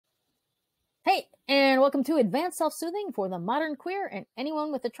Hey, and welcome to Advanced Self-Soothing for the Modern Queer and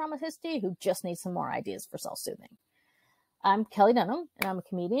anyone with a trauma history who just needs some more ideas for self-soothing. I'm Kelli Dunham, and I'm a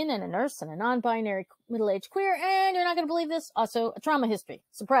comedian and a nurse and a non-binary middle-aged queer, and you're not going to believe this, also a trauma history.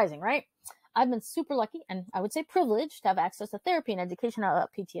 Surprising, right? I've been super lucky, and I would say privileged, to have access to therapy and education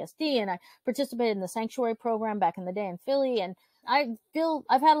about PTSD, and I participated in the Sanctuary program back in the day in Philly, and I feel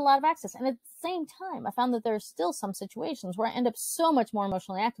I've had a lot of access. And at the same time, I found that there are still some situations where I end up so much more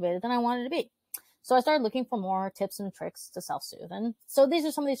emotionally activated than I wanted to be. So I started looking for more tips and tricks to self-soothe. And so these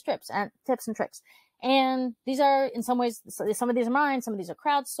are some of these tips and tricks. And these are, in some ways, some of these are mine, some of these are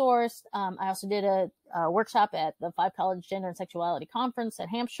crowdsourced. I also did a workshop at the 5 College Gender and Sexuality Conference at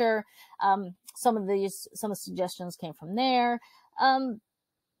Hampshire. Some of the suggestions came from there.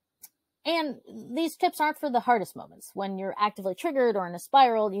 And these tips aren't for the hardest moments. When you're actively triggered or in a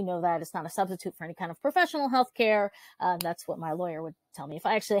spiral, you know that it's not a substitute for any kind of professional health care. That's what my lawyer would tell me if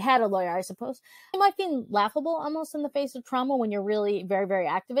I actually had a lawyer, I suppose. It might be laughable almost in the face of trauma when you're really very, very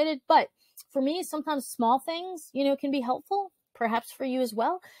activated. But for me, sometimes small things, can be helpful, perhaps for you as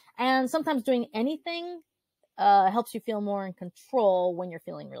well. And sometimes doing anything helps you feel more in control when you're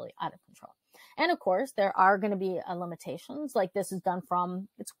feeling really out of control. And of course, there are going to be limitations. Like this is done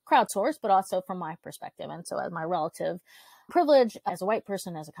it's crowdsourced, but also from my perspective. And so as my relative privilege, as a white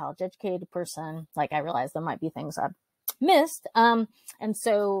person, as a college educated person, I realized there might be things I've missed. And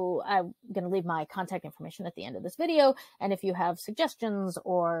so I'm going to leave my contact information at the end of this video. And if you have suggestions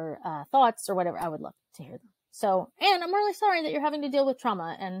or thoughts or whatever, I would love to hear them. So, and I'm really sorry that you're having to deal with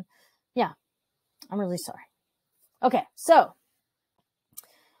trauma. And yeah, I'm really sorry. Okay, so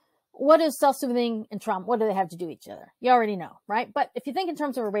what is self-soothing and trauma? What do they have to do with each other? You already know, right? But if you think in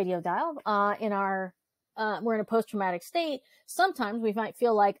terms of a radio dial, we're in a post-traumatic state. Sometimes we might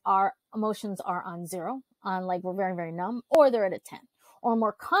feel like our emotions are on 0, like we're very, very numb, or they're at a 10. Or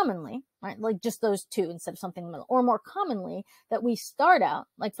more commonly, right, like just those two instead of something in the middle. Or more commonly, that we start out,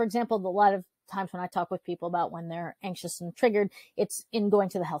 like for example, a lot of times when I talk with people about when they're anxious and triggered, it's in going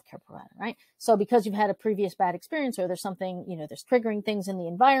to the healthcare provider, right? So because you've had a previous bad experience or there's something, there's triggering things in the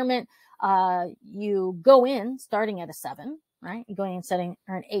environment, you go in starting at a 7, right? You're going in setting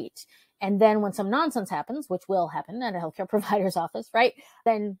or an 8. And then when some nonsense happens, which will happen at a healthcare provider's office, right?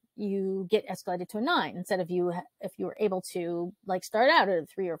 Then you get escalated to a 9 instead of if you were able to start out at a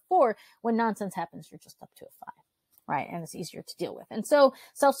 3 or 4, when nonsense happens, you're just up to a 5. Right. And it's easier to deal with. And so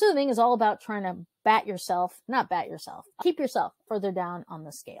self-soothing is all about trying to keep yourself further down on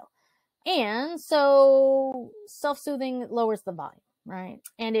the scale. And so self-soothing lowers the volume, right?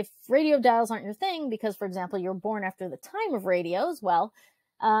 And if radio dials aren't your thing, because, for example, you're born after the time of radios, well,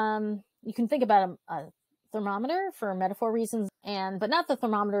 you can think about a thermometer for metaphor reasons, but not the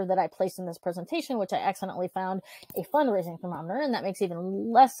thermometer that I placed in this presentation, which I accidentally found a fundraising thermometer, and that makes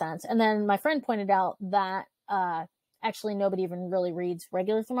even less sense. And then my friend pointed out that actually nobody even really reads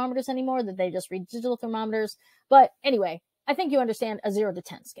regular thermometers anymore, that they just read digital thermometers. But anyway, I think you understand a 0 to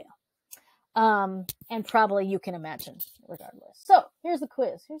 10 scale. And probably you can imagine regardless. So here's the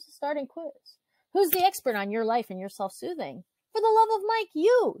quiz. Here's the starting quiz. Who's the expert on your life and your self-soothing? For the love of Mike,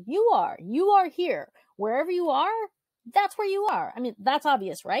 you are here. Wherever you are, that's where you are. I mean, that's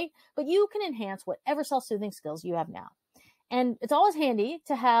obvious, right? But you can enhance whatever self-soothing skills you have now. And it's always handy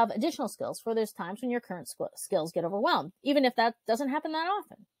to have additional skills for those times when your current skills get overwhelmed, even if that doesn't happen that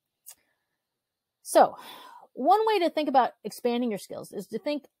often. So one way to think about expanding your skills is to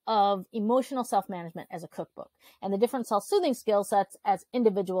think of emotional self-management as a cookbook and the different self-soothing skill sets as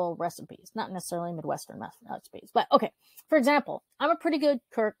individual recipes, not necessarily Midwestern recipes. But okay, for example, I'm a pretty good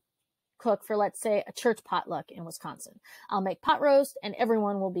cook for, let's say, a church potluck in Wisconsin. I'll make pot roast and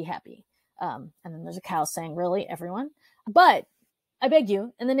everyone will be happy. And then there's a cow saying, really, everyone? But I beg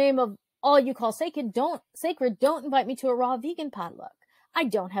you, in the name of all you call sacred, don't invite me to a raw vegan potluck. I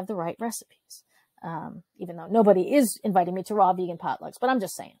don't have the right recipes. Even though nobody is inviting me to raw vegan potlucks, but I'm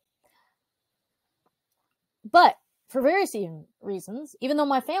just saying. But for various reasons, even though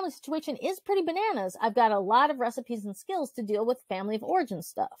my family situation is pretty bananas, I've got a lot of recipes and skills to deal with family of origin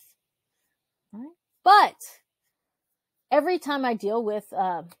stuff. All right? But every time I deal with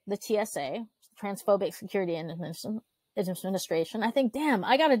the TSA, Transphobic Security Administration, I think, damn,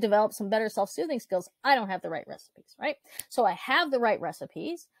 I got to develop some better self-soothing skills. I don't have the right recipes, right? So I have the right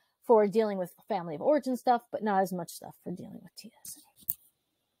recipes for dealing with family of origin stuff, but not as much stuff for dealing with TSA.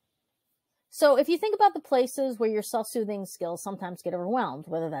 So if you think about the places where your self-soothing skills sometimes get overwhelmed,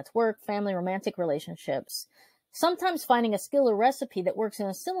 whether that's work, family, romantic relationships, sometimes finding a skill or recipe that works in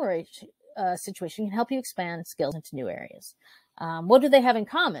a similar situation can help you expand skills into new areas. What do they have in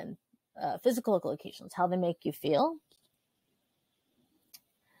common? Physical locations, how they make you feel.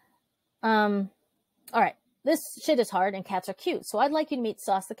 All right. This shit is hard and cats are cute. So I'd like you to meet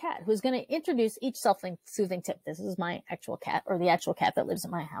Sauce the cat, who's going to introduce each self-soothing tip. This is my actual cat, or the actual cat that lives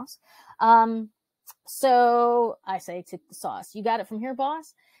in my house. So I say to Sauce, you got it from here,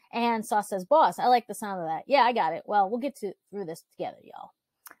 boss? And Sauce says, boss, I like the sound of that. Yeah, I got it. Well, we'll get through this together,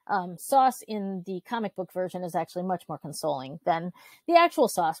 y'all. Sauce in the comic book version is actually much more consoling than the actual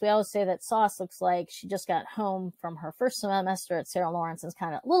Sauce. We always say that Sauce looks like she just got home from her first semester at Sarah Lawrence and is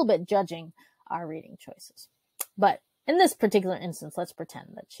kind of a little bit judging our reading choices. But in this particular instance, let's pretend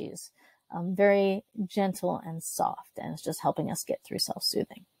that she's very gentle and soft and is just helping us get through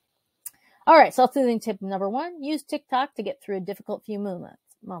self-soothing. All right, self-soothing tip number 1, use TikTok to get through a difficult few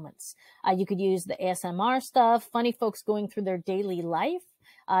moments. You could use the ASMR stuff, funny folks going through their daily life,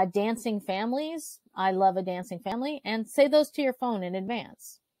 dancing families. I love a dancing family, and say those to your phone in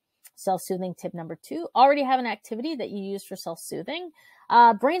advance. Self-soothing tip number 2, already have an activity that you use for self-soothing.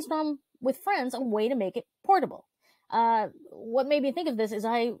 Brainstorm with friends a way to make it portable. What made me think of this is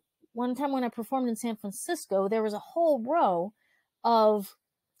one time when I performed in San Francisco, there was a whole row of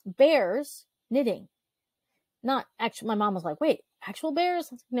bears knitting. Not actually, my mom was like, wait, actual bears?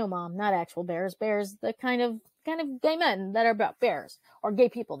 I was like, no, Mom, not actual bears. Bears, the kind of gay men that are about bears, or gay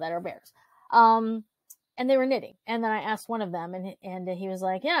people that are bears. And they were knitting. And then I asked one of them, and he was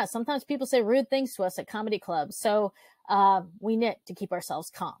like, yeah, sometimes people say rude things to us at comedy clubs. So we knit to keep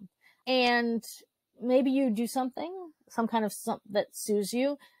ourselves calm. And maybe you do something that soothes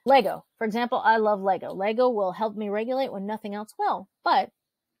you. Lego, for example, I love Lego. Lego will help me regulate when nothing else will, but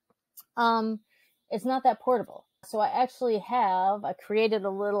it's not that portable. So I created a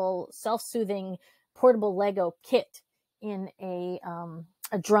little self-soothing portable Lego kit in a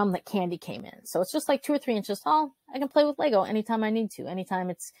drum that candy came in. So it's just like 2 or 3 inches tall. I can play with Lego anytime I need to.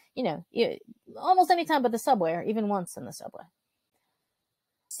 Anytime it's, almost anytime but the subway, or even once in the subway.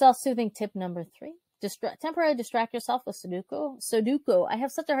 Self-soothing tip number 3, temporarily distract yourself with Sudoku. I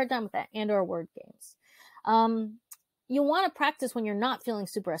have such a hard time with that, and/or word games. You want to practice when you're not feeling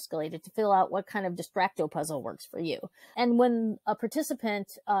super escalated to fill out what kind of distracto puzzle works for you. And when a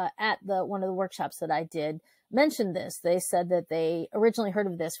participant at one of the workshops that I did mentioned this, they said that they originally heard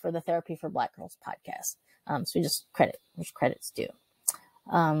of this for the Therapy for Black Girls podcast. So we just which credit's due.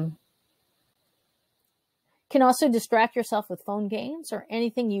 Can also distract yourself with phone games or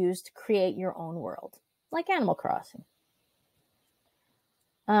anything used to create your own world, like Animal Crossing.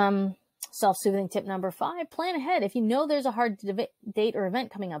 Self-soothing tip number 5, plan ahead. If you know there's a hard date or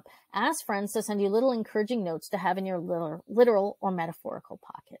event coming up, ask friends to send you little encouraging notes to have in your literal or metaphorical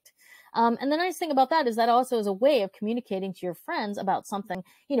pocket. And the nice thing about that is that also is a way of communicating to your friends about something,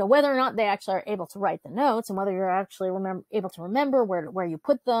 whether or not they actually are able to write the notes, and whether you're actually able to remember where you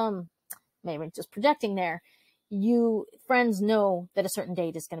put them, maybe just projecting there. Friends know that a certain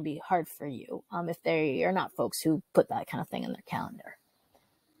date is going to be hard for you if they are not folks who put that kind of thing in their calendar.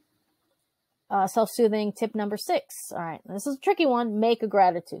 Self-soothing tip number 6. All right, this is a tricky one. Make a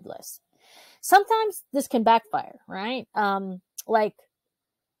gratitude list. Sometimes this can backfire, right? Like,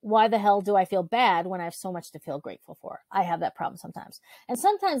 why the hell do I feel bad when I have so much to feel grateful for? I have that problem sometimes. And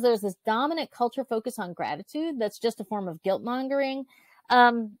sometimes there's this dominant culture focus on gratitude that's just a form of guilt mongering.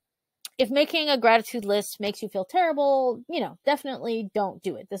 If making a gratitude list makes you feel terrible, definitely don't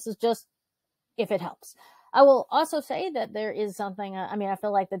do it. This is just if it helps. I will also say that there is something, I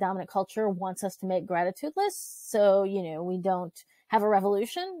feel like the dominant culture wants us to make gratitude lists. So, we don't have a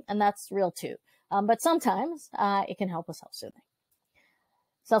revolution, and that's real too. But sometimes it can help with self-soothing.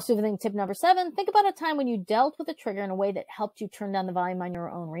 Self-soothing tip number 7, think about a time when you dealt with a trigger in a way that helped you turn down the volume on your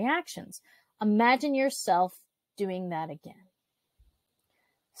own reactions. Imagine yourself doing that again.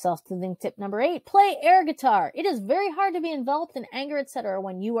 Self-soothing tip number 8, play air guitar. It is very hard to be enveloped in anger, etc.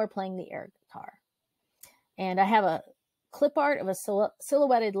 when you are playing the air guitar. And I have a clip art of a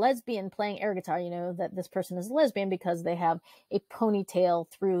silhouetted lesbian playing air guitar. That this person is a lesbian because they have a ponytail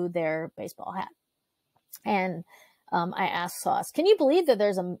through their baseball hat. And I asked Sauce, can you believe that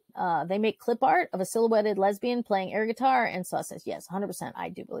they make clip art of a silhouetted lesbian playing air guitar? And Sauce says, yes, 100%. I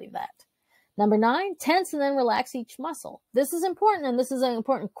do believe that. Number 9, tense and then relax each muscle. This is important, and this is an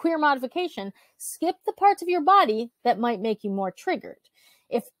important queer modification. Skip the parts of your body that might make you more triggered.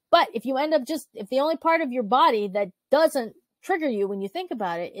 But if you end up if the only part of your body that doesn't trigger you when you think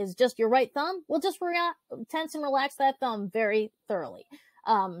about it is just your right thumb, well, just tense and relax that thumb very thoroughly.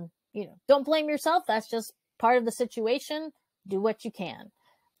 Don't blame yourself. That's just part of the situation. Do what you can.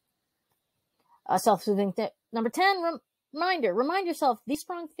 Self-soothing tip number 10, remind yourself these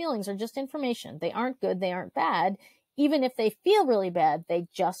strong feelings are just information. They aren't good. They aren't bad. Even if they feel really bad, they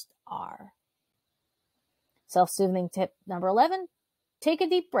just are. Self-soothing tip number 11, take a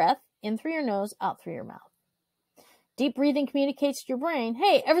deep breath in through your nose, out through your mouth. Deep breathing communicates to your brain,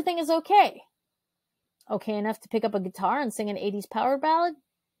 hey, everything is okay. Okay enough to pick up a guitar and sing an 80s power ballad?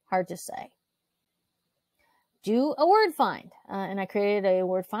 Hard to say. Do a word find. And I created a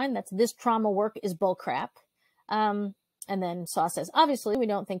word find that's this trauma work is bullcrap. And then Saw says, obviously, we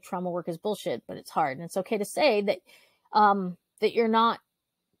don't think trauma work is bullshit, but it's hard. And it's okay to say that that you're not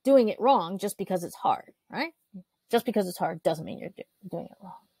doing it wrong just because it's hard, right? Just because it's hard doesn't mean you're doing it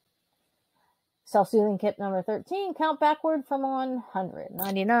wrong. Self-soothing tip number 13, count backward from 100.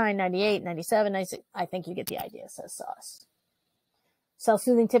 99, 98, 97, 96. I think you get the idea, says Sauce.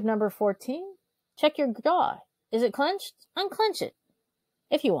 Self-soothing tip number 14, check your jaw. Is it clenched? Unclench it,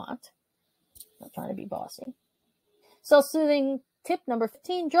 if you want. I'm not trying to be bossy. Self-soothing tip number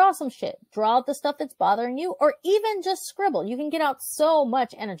 15, draw some shit. Draw out the stuff that's bothering you, or even just scribble. You can get out so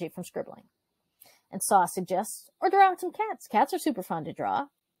much energy from scribbling. And Sauce suggests, or draw out some cats. Cats are super fun to draw.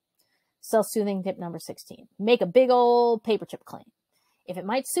 Self-soothing tip number 16, make a big old paper chip claim. If it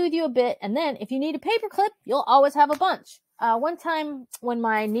might soothe you a bit, and then if you need a paper clip, you'll always have a bunch. One time when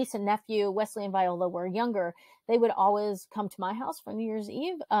my niece and nephew, Wesley and Viola, were younger, they would always come to my house for New Year's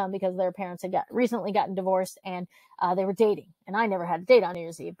Eve because their parents had recently gotten divorced and they were dating. And I never had a date on New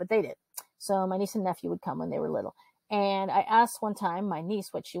Year's Eve, but they did. So my niece and nephew would come when they were little. And I asked one time my niece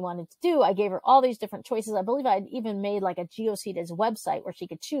what she wanted to do. I gave her all these different choices. I believe I'd even made like a GeoCities website where she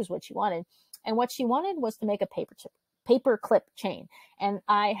could choose what she wanted. And what she wanted was to make a paper clip chain. And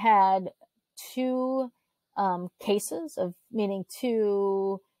I had two cases of, meaning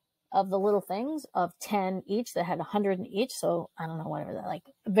two of the little things of 10 each that had 100 in each. So I don't know, whatever that, like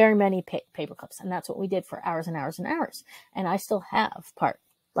very many paper clips. And that's what we did for hours and hours and hours. And I still have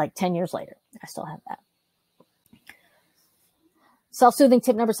like 10 years later, I still have that. Self-soothing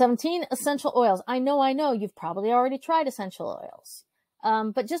tip number 17, essential oils. I know, you've probably already tried essential oils.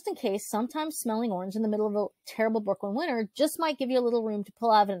 But just in case, sometimes smelling orange in the middle of a terrible Brooklyn winter just might give you a little room to pull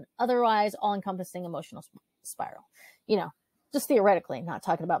out an otherwise all-encompassing emotional spiral. You know, just theoretically, not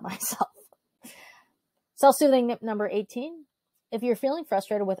talking about myself. Self-soothing tip number 18, if you're feeling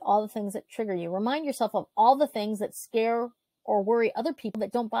frustrated with all the things that trigger you, remind yourself of all the things that scare or worry other people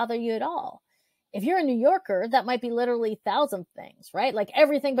that don't bother you at all. If you're a New Yorker, that might be literally 1,000 things, right? Like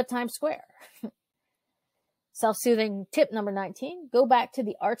everything but Times Square. Self-soothing tip number 19, go back to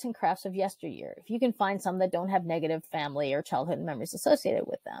the arts and crafts of yesteryear. If you can find some that don't have negative family or childhood memories associated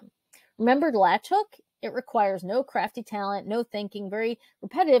with them. Remember latch hook? It requires no crafty talent, no thinking, very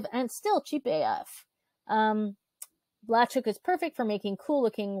repetitive, and still cheap AF. Latch hook is perfect for making cool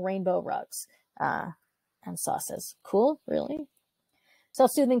looking rainbow rugs. And Sauce says, cool, really?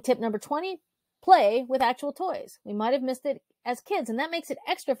 Self-soothing tip number 20, play with actual toys. We might have missed it as kids, and that makes it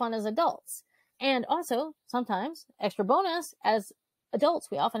extra fun as adults. And also, sometimes, extra bonus, as adults,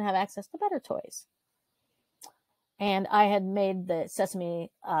 we often have access to better toys. And I had made the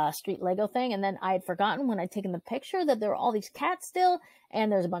Sesame Street Lego thing, and then I had forgotten when I'd taken the picture that there were all these cats still,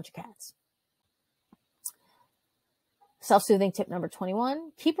 and there's a bunch of cats. Self-soothing tip number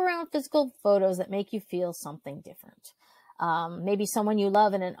 21, keep around physical photos that make you feel something different. Maybe someone you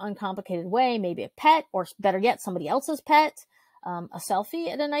love in an uncomplicated way, maybe a pet, or better yet, somebody else's pet, a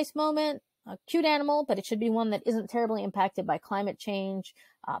selfie at a nice moment, a cute animal, but it should be one that isn't terribly impacted by climate change,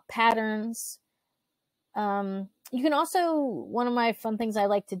 patterns. You can also, one of my fun things I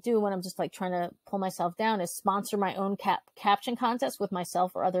like to do when I'm just like trying to pull myself down is sponsor my own caption contest with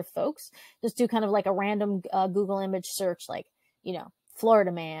myself or other folks. Just do kind of like a random Google image search, like, you know,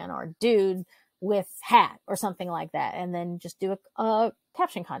 Florida man or dude with hat or something like that. And then just do a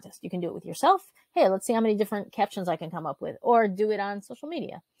caption contest. You can do it with yourself. Hey, let's see how many different captions I can come up with, or do it on social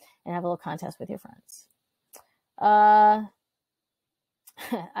media and have a little contest with your friends.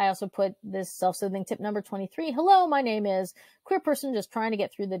 I also put this self-soothing tip number 23. Hello, my name is queer person just trying to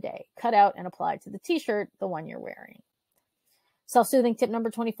get through the day. Cut out and apply to the t-shirt, the one you're wearing. Self-soothing tip number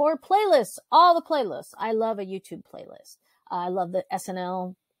 24, playlists, all the playlists. I love a YouTube playlist. I love the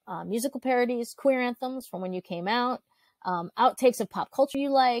SNL musical parodies, queer anthems from when you came out, outtakes of pop culture you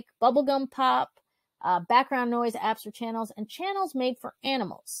like, bubblegum pop, background noise apps or channels, and channels made for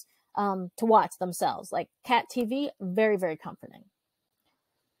animals to watch themselves, like cat TV, very, very comforting.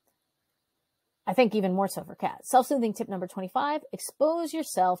 I think even more so for cats. Self-soothing tip number 25, expose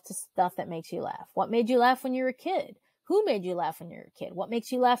yourself to stuff that makes you laugh. What made you laugh when you were a kid? Who made you laugh when you were a kid? What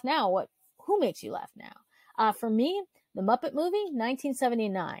makes you laugh now? Who makes you laugh now? For me, the Muppet movie,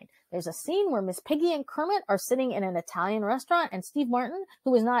 1979. There's a scene where Miss Piggy and Kermit are sitting in an Italian restaurant, and Steve Martin,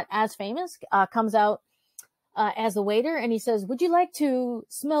 who is not as famous, comes out as the waiter, and he says, would you like to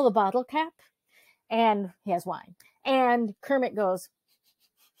smell the bottle cap? And he has wine. And Kermit goes,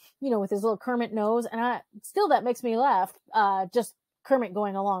 with his little Kermit nose. And that makes me laugh. Just Kermit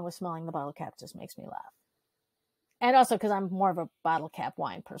going along with smelling the bottle cap just makes me laugh. And also because I'm more of a bottle cap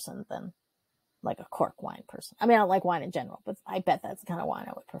wine person than like a cork wine person. I mean, I don't like wine in general, but I bet that's the kind of wine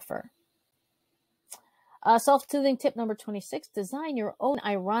I would prefer. Self-soothing tip number 26, design your own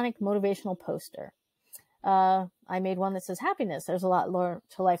ironic motivational poster. I made one that says happiness. There's a lot more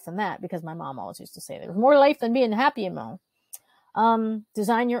to life than that, because my mom always used to say there's more life than being happy, Mo.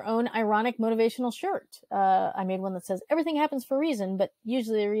 Design your own ironic motivational shirt. I made one that says everything happens for a reason, but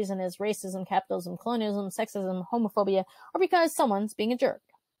usually the reason is racism, capitalism, colonialism, sexism, homophobia, or because someone's being a jerk.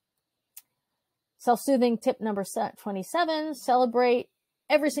 Self-soothing tip number 27, celebrate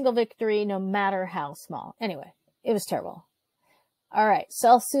every single victory, no matter how small. Anyway, it was terrible. All right,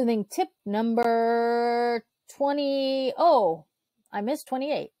 self-soothing tip number 20. Oh, I missed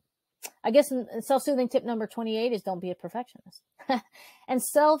 28. I guess self-soothing tip number 28 is don't be a perfectionist. And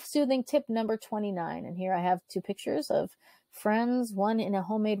self-soothing tip number 29. And here I have two pictures of friends, one in a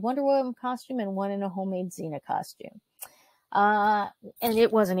homemade Wonder Woman costume and one in a homemade Xena costume. And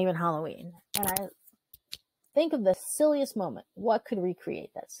it wasn't even Halloween. And I think of the silliest moment. What could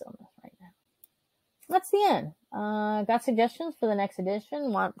recreate that silliness right now? That's the end. Got suggestions for the next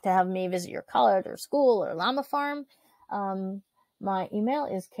edition? Want to have me visit your college or school or llama farm? My email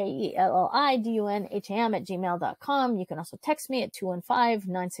is kellidunham@gmail.com. You can also text me at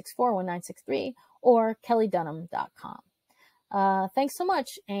 215-964-1963 or kellidunham.com. Thanks so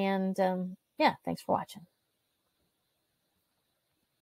much. And yeah, thanks for watching.